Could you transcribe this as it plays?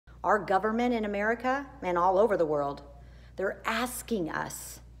Our government in America and all over the world, they're asking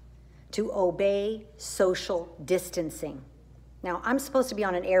us to obey social distancing. Now, I'm supposed to be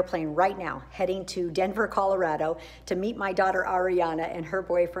on an airplane right now, heading to Denver, Colorado, to meet my daughter Ariana and her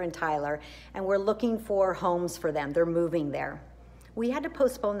boyfriend Tyler, and we're looking for homes for them. They're moving there. We had to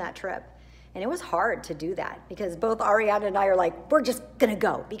postpone that trip, and it was hard to do that because both Ariana and I are like, we're just gonna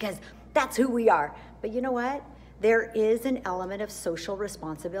go because that's who we are. But you know what? There is an element of social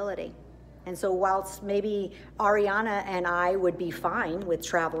responsibility. And so whilst maybe Ariana and I would be fine with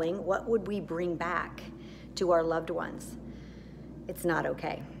traveling, what would we bring back to our loved ones? It's not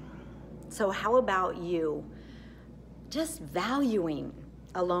okay. So how about you just valuing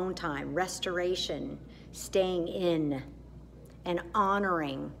alone time, restoration, staying in, and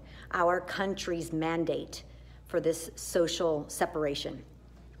honoring our country's mandate for this social separation?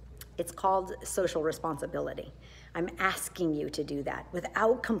 It's called social responsibility. I'm asking you to do that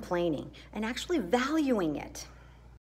without complaining and actually valuing it.